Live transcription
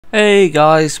Hey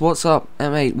guys, what's up?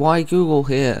 M8Y Google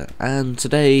here, and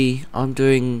today I'm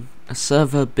doing a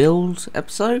server build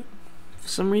episode for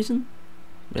some reason.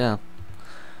 Yeah.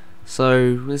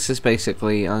 So this is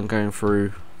basically I'm going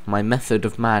through my method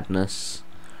of madness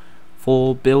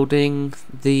for building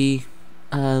the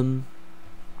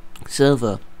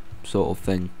server sort of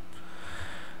thing.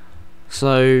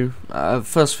 So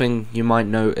first thing you might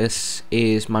notice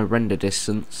is my render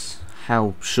distance,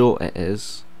 how short it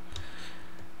is.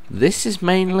 This is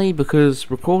mainly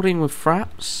because recording with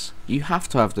fraps, you have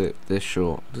to have this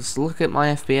short. Just look at my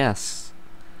FPS.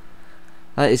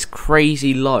 That is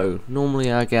crazy low.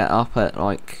 Normally I get up at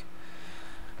like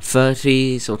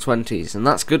 30s or 20s, and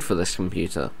that's good for this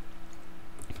computer.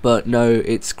 But no,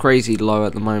 it's crazy low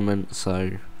at the moment,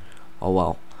 so oh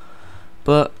well.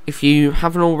 But if you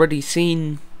haven't already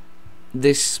seen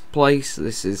this place,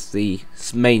 this is the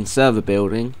main server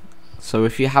building. So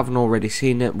if you haven't already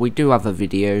seen it, we do have a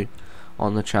video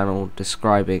on the channel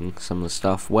describing some of the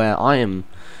stuff where I am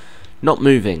not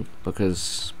moving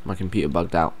because my computer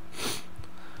bugged out.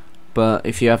 But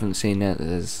if you haven't seen it,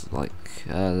 there's like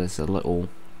there's a little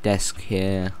desk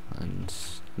here, and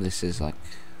this is like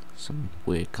some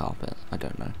weird carpet. I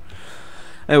don't know.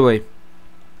 Anyway,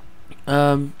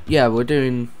 yeah, we're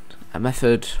doing a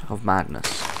method of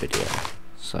madness video.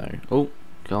 So, oh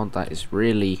god, that is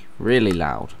really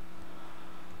loud.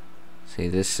 See,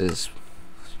 this is,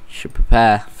 should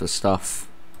prepare for stuff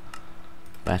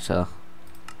better,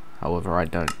 however I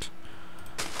don't.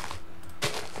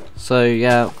 So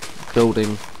yeah,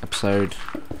 building episode.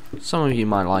 Some of you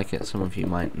might like it, some of you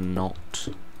might not,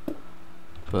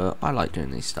 but I like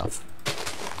doing these stuff.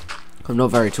 I'm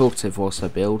not very talkative whilst I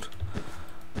build,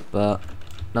 but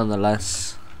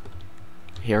nonetheless,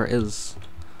 here it is.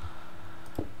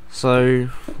 So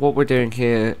what we're doing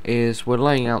here is we're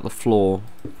laying out the floor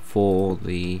for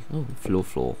the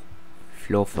floor.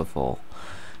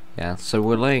 Yeah, so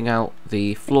we're laying out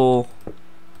the floor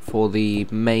for the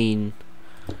main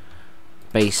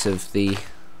base of the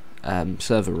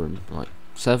server room, like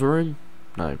server room?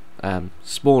 No,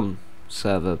 spawn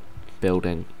server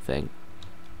building thing.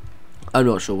 I'm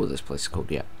not sure what this place is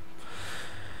called yet,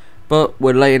 but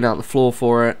we're laying out the floor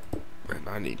for it.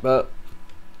 But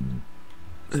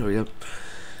there we go.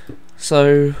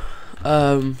 So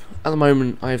at the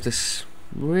moment I have this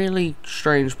really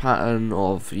strange pattern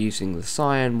of using the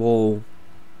cyan wall,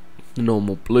 the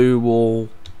normal blue wall,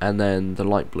 and then the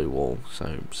light blue wall.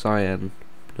 So cyan,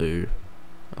 blue,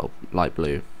 oh, light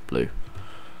blue, blue.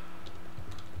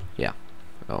 Yeah.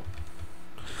 Oh.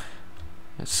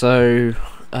 So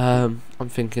I'm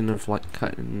thinking of like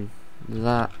cutting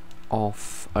that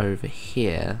off over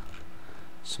here,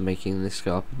 so making this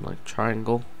go up in like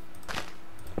triangle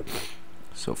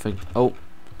sort of thing.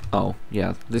 Oh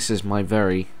yeah, this is my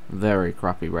very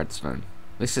crappy redstone.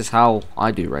 This is how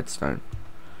I do redstone,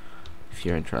 if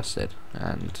you're interested.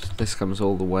 And this comes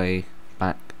all the way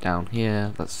back down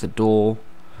here. That's the door,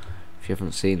 if you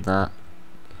haven't seen that.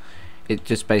 It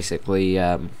just basically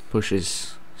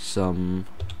pushes some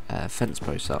fence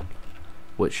posts up,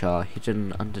 which are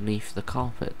hidden underneath the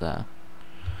carpet there.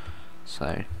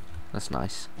 So that's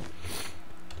nice.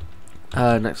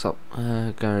 Next up,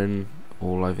 going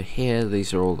all over here,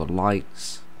 these are all the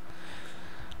lights.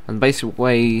 And the basic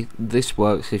way this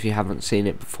works, if you haven't seen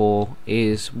it before,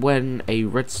 is when a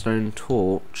redstone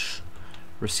torch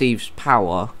receives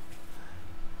power,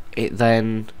 it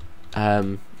then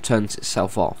turns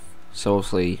itself off. So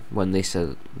obviously when these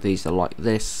are like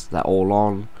this, they're all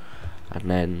on, and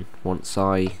then once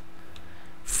I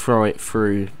throw it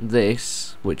through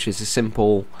this, which is a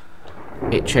simple,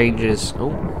 it changes.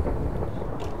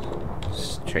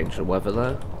 Change the weather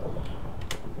though.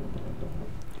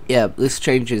 Yeah, this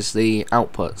changes the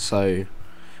output. So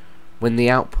when the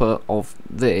output of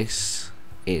this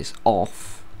is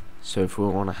off, so if we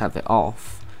want to have it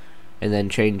off, it then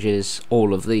changes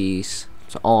all of these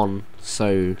to on,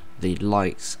 so the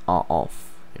lights are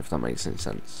off, if that makes any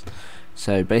sense.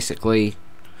 So basically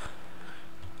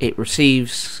it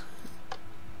receives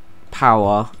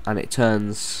power and it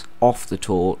turns off the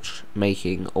torch,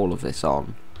 making all of this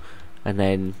on. And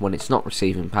then when it's not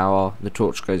receiving power, the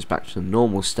torch goes back to the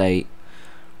normal state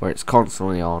where it's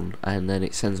constantly on, and then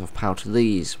it sends off power to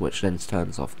these, which then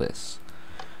turns off this.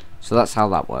 So that's how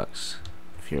that works,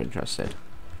 if you're interested.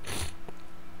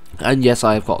 And yes,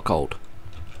 I have got a cold,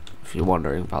 if you're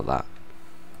wondering about that.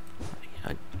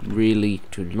 I really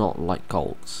do not like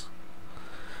colds.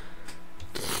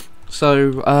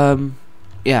 So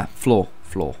yeah, floor.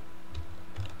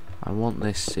 I want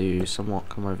this to somewhat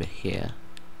come over here.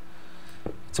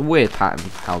 It's a weird pattern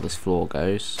how this floor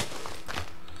goes.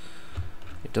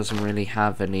 it doesn't really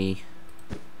have any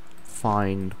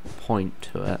fine point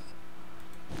to it,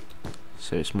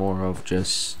 so it's more of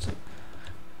just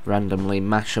randomly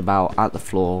mash about at the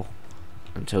floor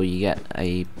until you get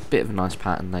a bit of a nice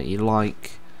pattern that you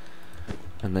like,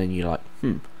 and then you're like,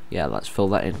 yeah, let's fill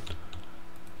that in.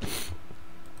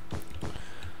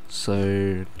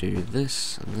 So do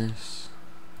this and this,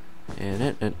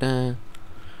 like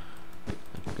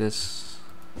this.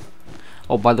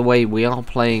 Oh, by the way, we are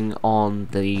playing on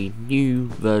the new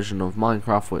version of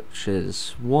Minecraft, which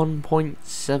is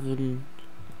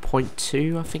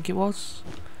 1.7.2, I think it was.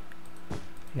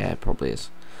 Yeah, it probably is.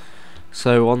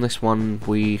 So on this one,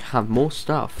 we have more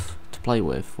stuff to play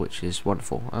with, which is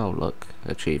wonderful. Oh, look,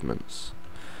 achievements.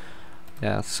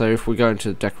 Yeah, so if we go into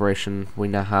the decoration, we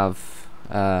now have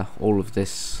all of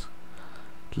this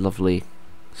lovely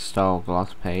style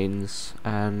glass panes,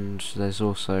 and there's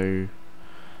also,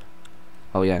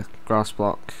 oh yeah, grass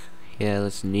block here,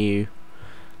 there's new,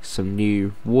 some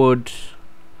new wood,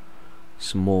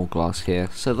 some more glass here,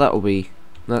 so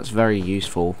that's very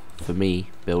useful for me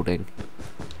building,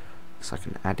 so I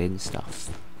can add in stuff,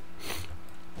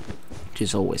 which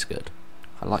is always good.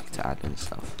 I like to add in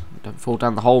stuff. Don't fall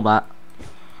down the hole, Matt.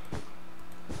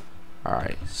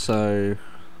 Alright, so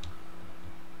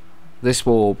this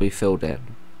will all be filled in,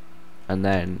 and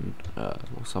then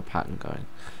what's our pattern going?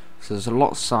 So there's a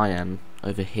lot of cyan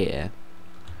over here,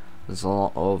 there's a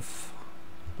lot of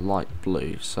light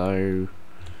blue, so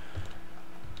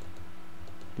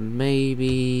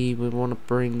maybe we want to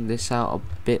bring this out a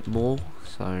bit more,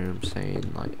 so I'm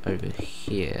saying like over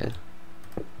here.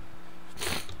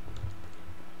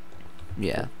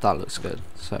 Yeah, that looks good.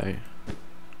 So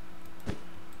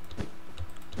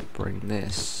bring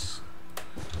this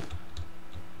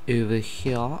over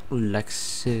here like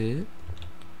so.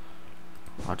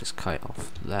 I'll just cut it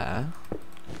off there.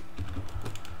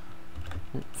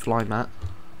 Fly mat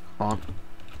on.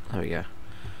 There we go.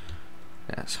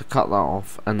 Yeah, so cut that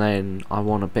off, and then I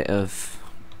want a bit of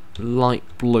light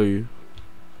blue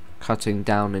cutting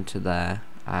down into there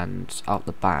and up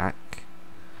the back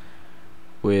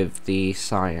with the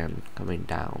cyan coming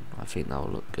down. I think that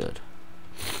will look good.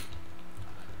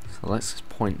 So let's just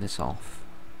point this off.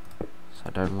 So I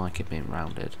don't like it being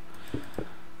rounded.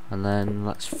 And then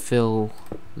let's fill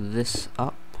this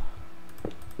up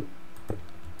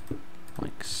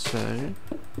like so.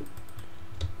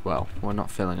 Well, we're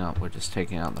not filling up, we're just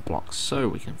taking out the blocks so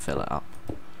we can fill it up.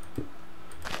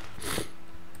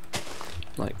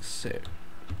 Like so.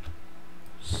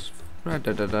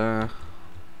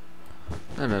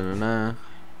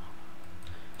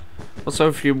 Also,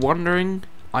 if you're wondering,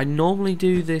 I normally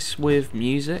do this with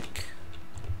music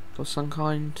of some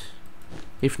kind.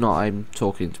 If not, I'm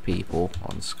talking to people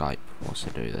on Skype whilst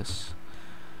I do this.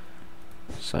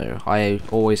 So I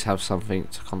always have something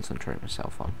to concentrate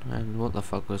myself on. And what the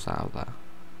fuck was that out there?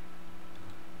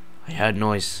 I heard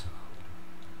noise.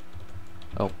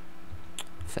 Oh,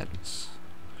 fence.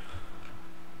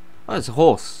 Oh, it's a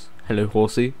horse. Hello,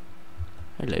 horsey.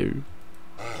 Hello.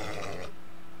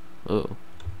 Oh,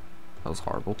 that was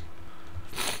horrible.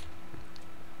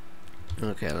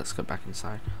 Okay, let's go back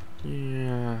inside.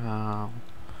 Yeah,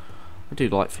 I do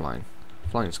like flying.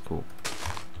 Flying's cool.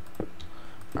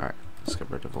 Alright, let's get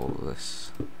rid of all of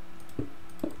this.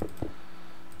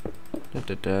 I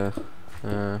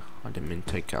didn't mean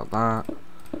to take out that.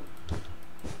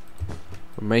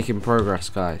 We're making progress,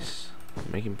 guys.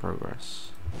 We're making progress.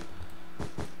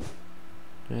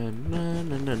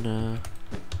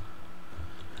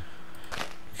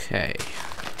 Okay,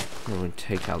 I'm going to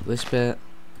take out this bit.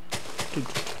 I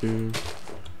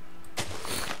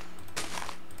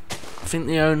think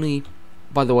the only,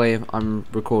 by the way, I'm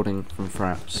recording from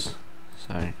Fraps,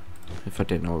 so if I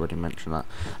didn't already mention that,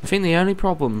 I think the only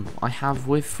problem I have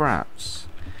with Fraps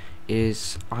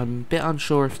is I'm a bit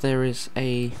unsure if there is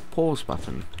a pause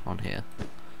button on here,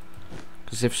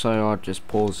 because if so I'd just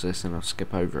pause this and I'll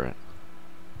skip over it,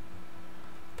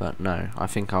 but no, I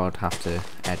think I would have to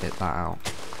edit that out,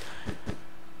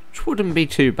 which wouldn't be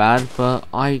too bad, but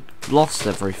I lost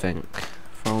everything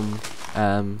from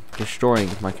destroying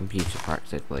my computer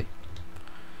practically.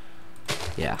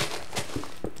 Yeah,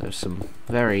 there's some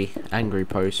very angry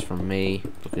posts from me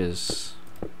because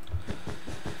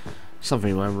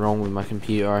something went wrong with my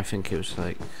computer. I think it was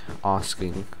like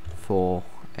asking for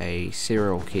a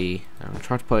serial key, and I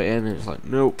tried to put it in and it's like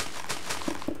nope,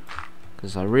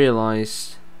 because I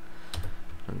realised,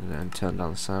 I'm going to turn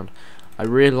down the sound, I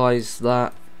realised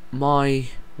that my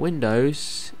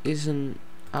Windows isn't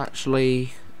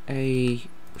actually a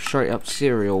straight up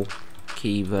serial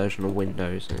key version of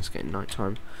Windows, and it's getting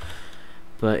nighttime,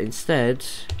 but instead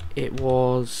it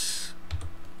was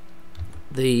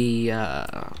the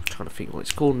I'm trying to think what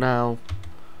it's called now.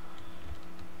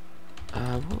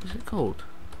 What was it called?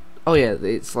 Oh yeah,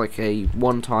 it's like a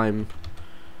one-time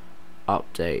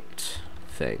update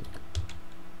thing.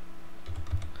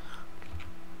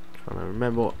 Trying to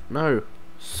remember what. No,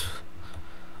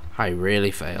 I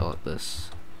really fail at this.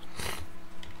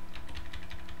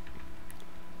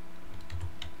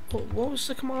 What was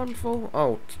the command for?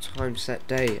 Oh, time set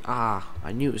day. Ah,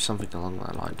 I knew it was something along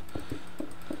that line.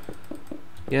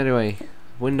 Yeah, anyway,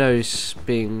 Windows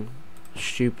being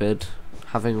stupid,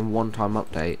 having a one-time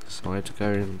update, so I had to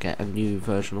go and get a new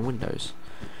version of Windows.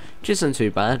 Which isn't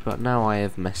too bad, but now I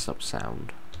have messed up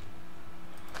sound.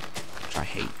 Which I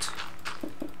hate.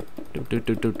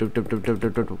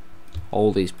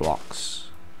 All these blocks.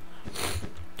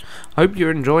 Hope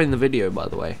you're enjoying the video, by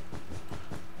the way.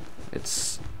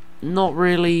 It's not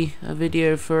really a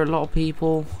video for a lot of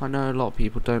people. I know a lot of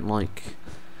people don't like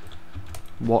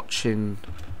watching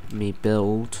me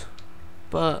build,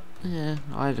 but yeah,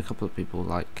 I had a couple of people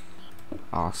like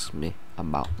ask me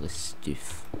about this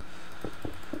stuff.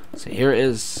 So here it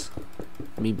is,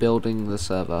 me building the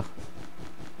server.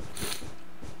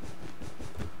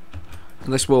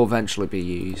 And this will eventually be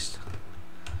used.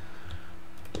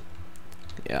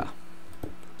 Yeah.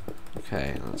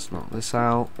 Okay, let's knock this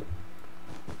out.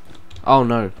 Oh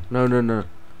no, no, no, no.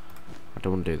 I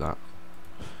don't want to do that.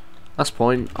 That's the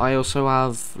point. I also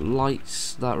have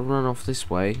lights that run off this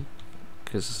way,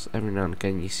 because every now and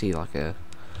again you see like a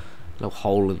little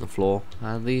hole in the floor,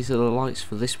 and these are the lights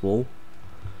for this wall,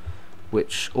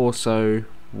 which also,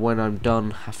 when I'm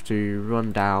done, have to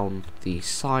run down the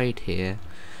side here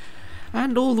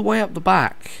and all the way up the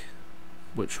back,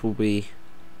 which will be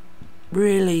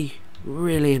really,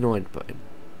 really annoyed by.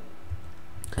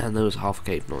 And there was half a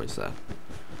cave noise there.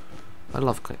 I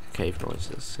love cave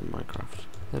noises in Minecraft.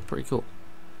 They're pretty cool.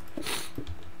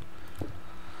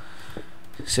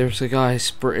 Seriously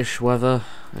guys, British weather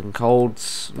and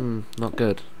colds, not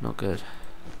good, not good.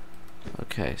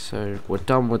 Okay, so we're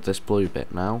done with this blue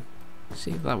bit now.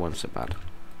 See, that wasn't so bad.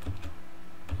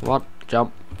 What?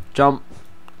 Jump, jump.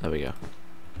 There we go.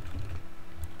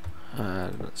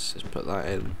 And let's just put that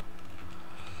in.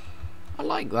 I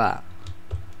like that.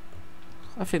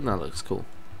 I think that looks cool.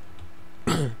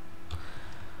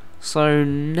 So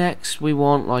next we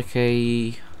want like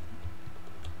a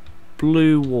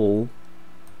blue wall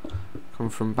come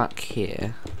from back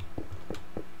here.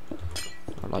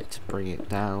 I'd like to bring it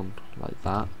down like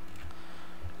that,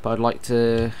 but I'd like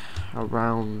to,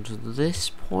 around this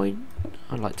point,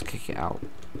 I'd like to kick it out,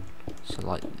 so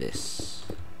like this.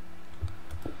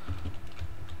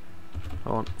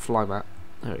 Come on, fly mat.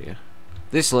 There we go.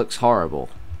 This looks horrible.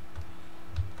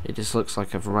 It just looks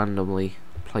like I've randomly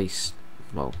placed,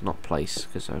 well, not placed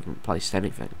because I haven't placed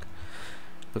anything.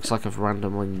 Looks like I've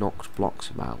randomly knocked blocks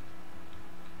about.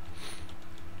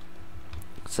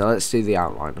 So let's do the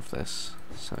outline of this.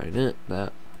 So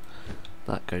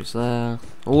that goes there.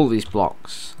 All these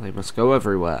blocks, they must go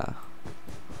everywhere.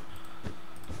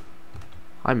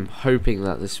 I'm hoping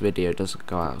that this video doesn't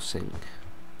go out of sync.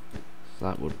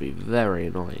 That would be very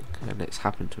annoying, and it's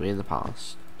happened to me in the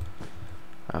past.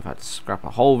 I've had to scrap a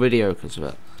whole video because of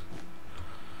it.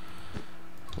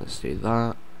 Let's do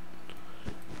that.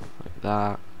 Like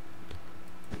that.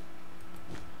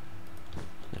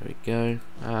 There we go.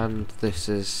 And this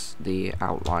is the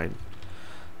outline.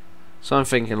 So I'm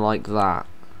thinking like that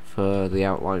for the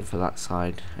outline for that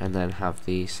side, and then have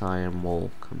the cyan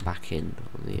wall come back in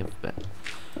on the other bit.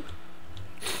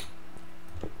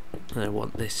 And I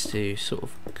want this to sort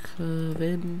of curve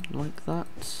in like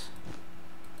that.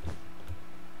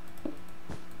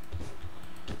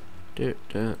 Do it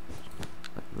like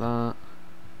that.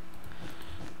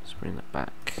 Let's bring that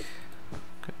back.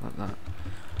 Okay, like that.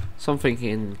 So I'm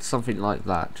thinking something like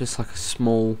that, just like a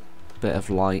small bit of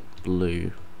light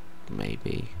blue,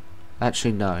 maybe.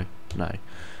 Actually, no. I'm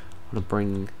gonna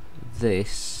bring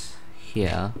this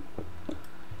here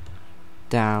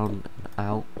down and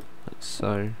out, like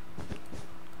so.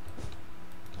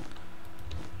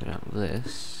 Out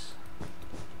this,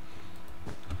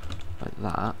 like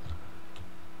that.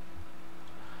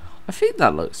 I think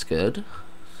that looks good.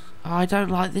 Oh, I don't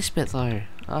like this bit though.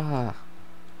 Ah.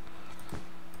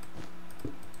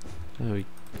 There we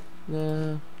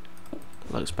go.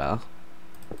 Looks better.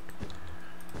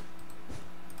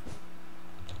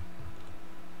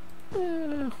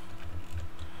 Yeah.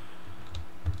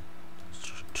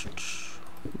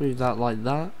 Move that like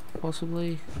that,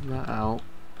 possibly. And that out.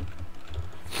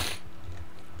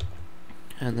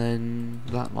 And then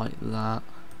that like that.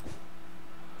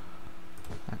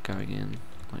 That going in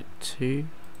like 2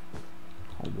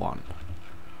 or 1.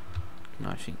 No,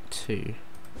 I think 2.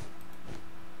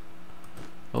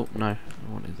 Oh no, I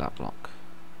wanted that block.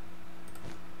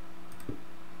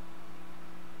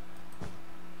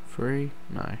 3?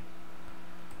 No.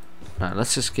 No,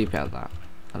 let's just keep out that.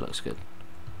 That looks good.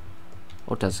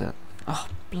 Or does it? Oh,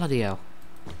 bloody hell.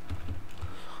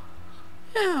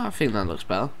 Yeah, I think that looks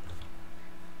better.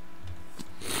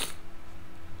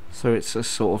 So it's a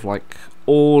sort of like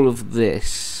all of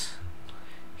this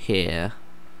here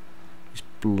is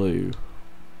blue,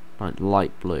 like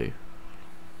light blue.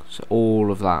 So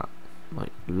all of that,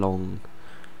 like long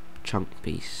chunk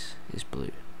piece, is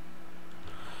blue.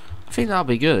 I think that'll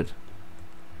be good.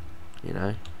 You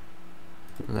know.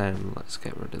 And then let's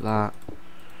get rid of that.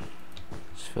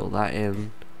 Let's fill that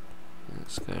in.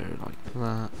 Let's go like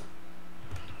that.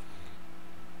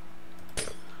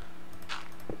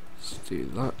 Let's do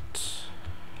that.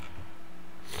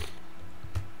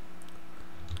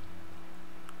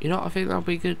 You know what, I think that'll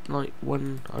be good, like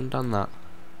when I'm done that.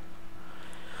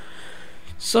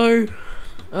 So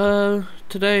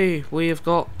today we have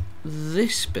got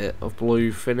this bit of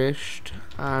blue finished,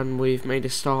 and we've made a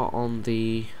start on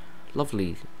the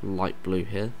lovely light blue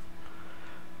here.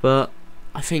 But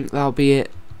I think that'll be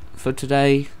it for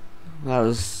today. That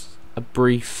was a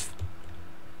brief,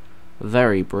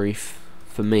 very brief,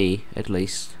 for me at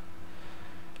least,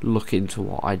 look into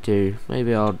what I do.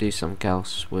 Maybe I'll do something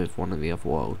else with one of the other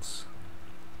worlds.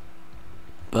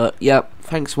 But yep,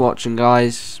 thanks for watching,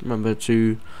 guys. Remember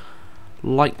to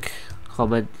like,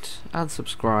 comment and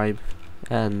subscribe,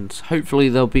 and hopefully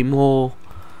there'll be more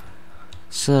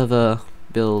server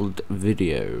build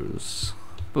videos.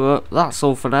 But that's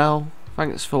all for now.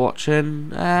 Thanks for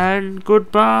watching, and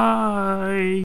goodbye.